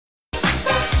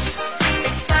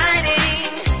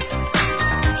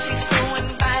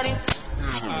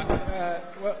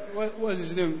was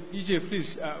his name? DJ,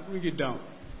 please bring it down.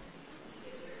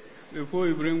 Before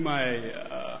you bring my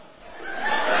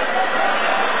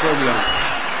problem.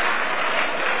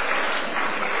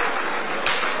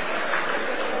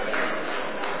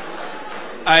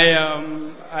 I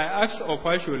asked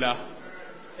Opashola,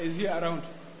 is he around?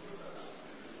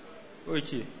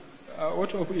 Okay.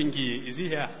 What of Ingi? Is he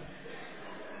here?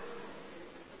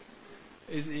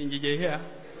 Is Ingi here?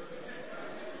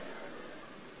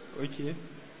 Okay.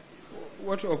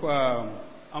 What of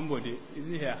Ambode? Is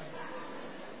he here?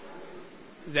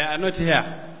 They are not here.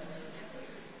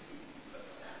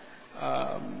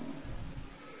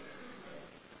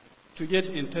 To get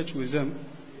in touch with them,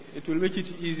 it will make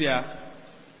it easier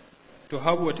to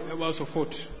have whatever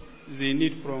support they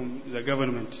need from the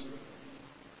government.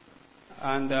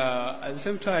 And at the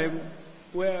same time,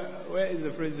 where is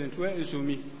the president? Where is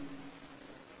Umi?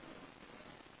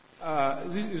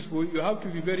 This is where you have to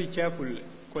be very careful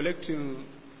collecting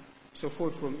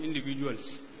support from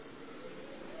individuals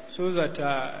so that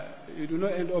you do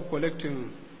not end up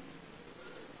collecting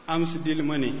arms deal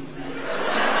money.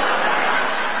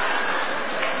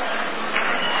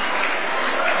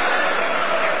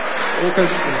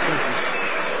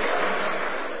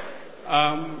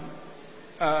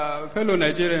 Fellow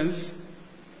Nigerians,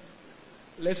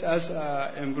 let us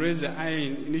embrace the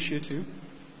Iron Initiative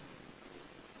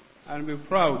and be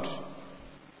proud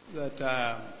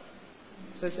that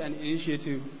such an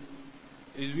initiative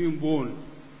is being born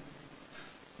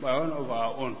by one of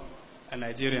our own, a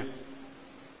Nigerian.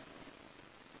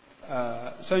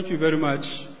 Thank you very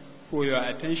much for your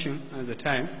attention and the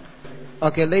time.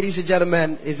 Okay, ladies and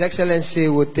gentlemen, His Excellency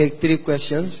will take 3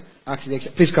 questions.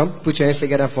 Please come, put your hands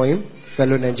together for him,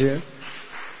 fellow Nigerian.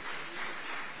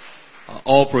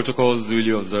 All protocols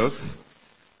duly observed.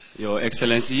 Your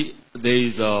Excellency, there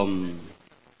is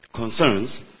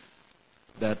concerns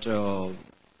that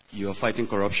you are fighting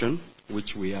corruption,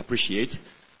 which we appreciate.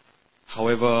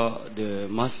 However, the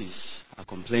masses are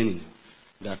complaining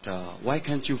that why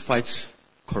can't you fight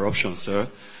corruption, sir,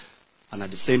 and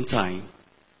at the same time,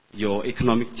 your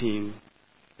economic team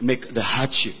make the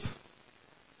hardship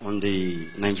on the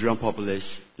Nigerian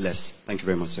populace less? Thank you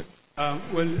very much, sir.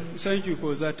 Well, thank you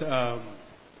for that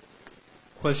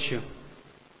question.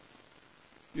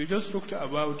 You just talked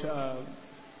about,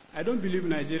 I don't believe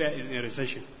Nigeria is in a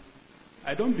recession.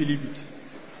 I don't believe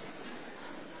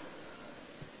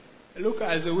it. Look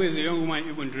at the way the young woman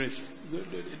even dressed.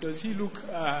 Does he look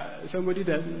somebody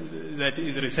that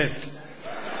is recessed?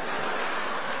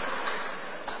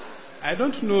 I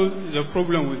don't know the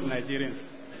problem with Nigerians.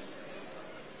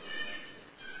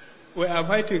 We are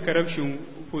fighting corruption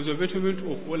for the betterment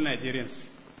of all Nigerians.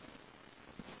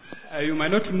 You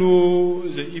might not know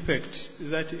the effect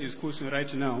that is causing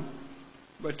right now,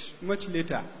 but much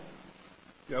later,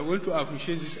 you are going to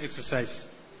appreciate this exercise.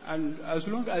 And as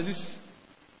long as this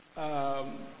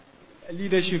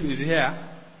leadership is here,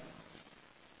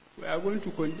 we are going to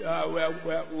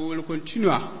we will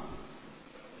continue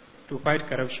to fight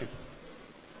corruption.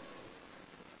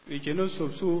 We cannot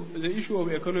solve. So the issue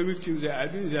of economic teams, they are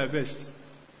doing their best.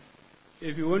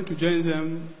 If you want to join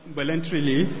them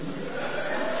voluntarily,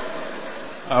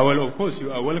 well, of course,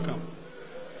 you are welcome.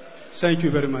 Thank you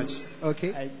very much.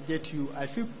 Okay. I get you. I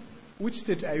see. Which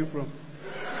state are you from?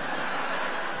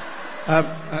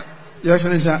 Your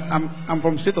Excellency, I'm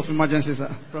from state of emergency, sir.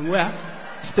 From where?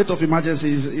 State of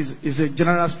emergency is a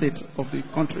general state of the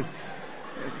country.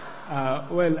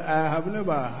 Well, I have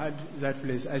never had that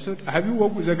place. I thought, have you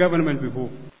worked with the government before?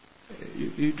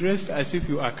 You dressed as if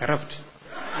you are corrupt.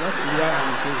 What is that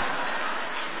I'm saying?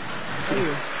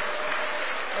 Anyway,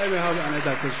 let me have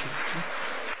another question.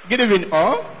 Good evening,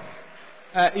 all.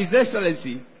 His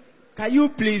Excellency, can you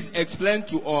please explain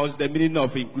to us the meaning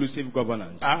of inclusive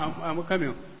governance? I'm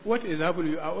coming. What is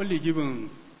happening? You are only giving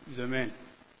the men.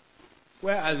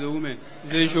 Where are the women?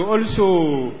 They should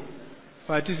also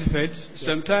participate. Yes.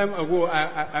 Some time ago,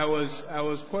 I was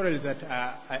quarreled that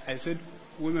I said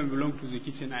women belong to the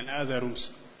kitchen and other rooms.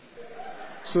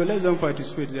 So let them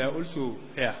participate. They are also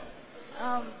here.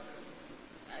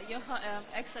 Your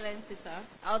Excellency, sir,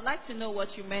 I would like to know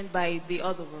what you meant by the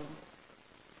other room.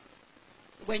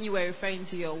 When you were referring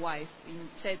to your wife, you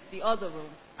said the other room.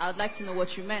 I would like to know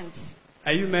what you meant.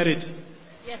 Are you married?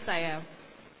 Yes, I am.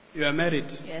 You are married?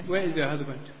 Yes. Where is your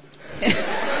husband?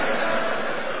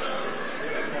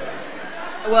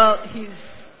 Well,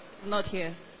 he's not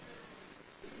here.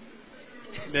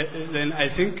 Then I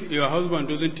think your husband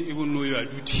doesn't even know your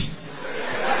duty.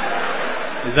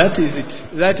 That is it.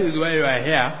 That is why you are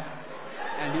here,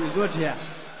 and he is not here.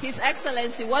 His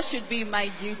Excellency, what should be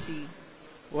my duty?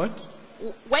 What?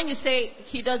 when you say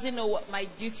he doesn't know what my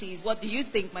duty is, what do you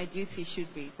think my duty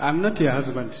should be? I'm not your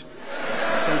husband.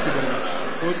 Thank you very much.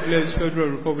 God bless Federal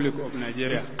Republic of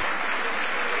Nigeria.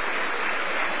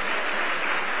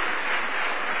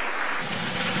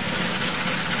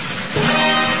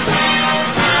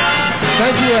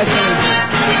 Thank you,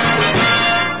 Excellency.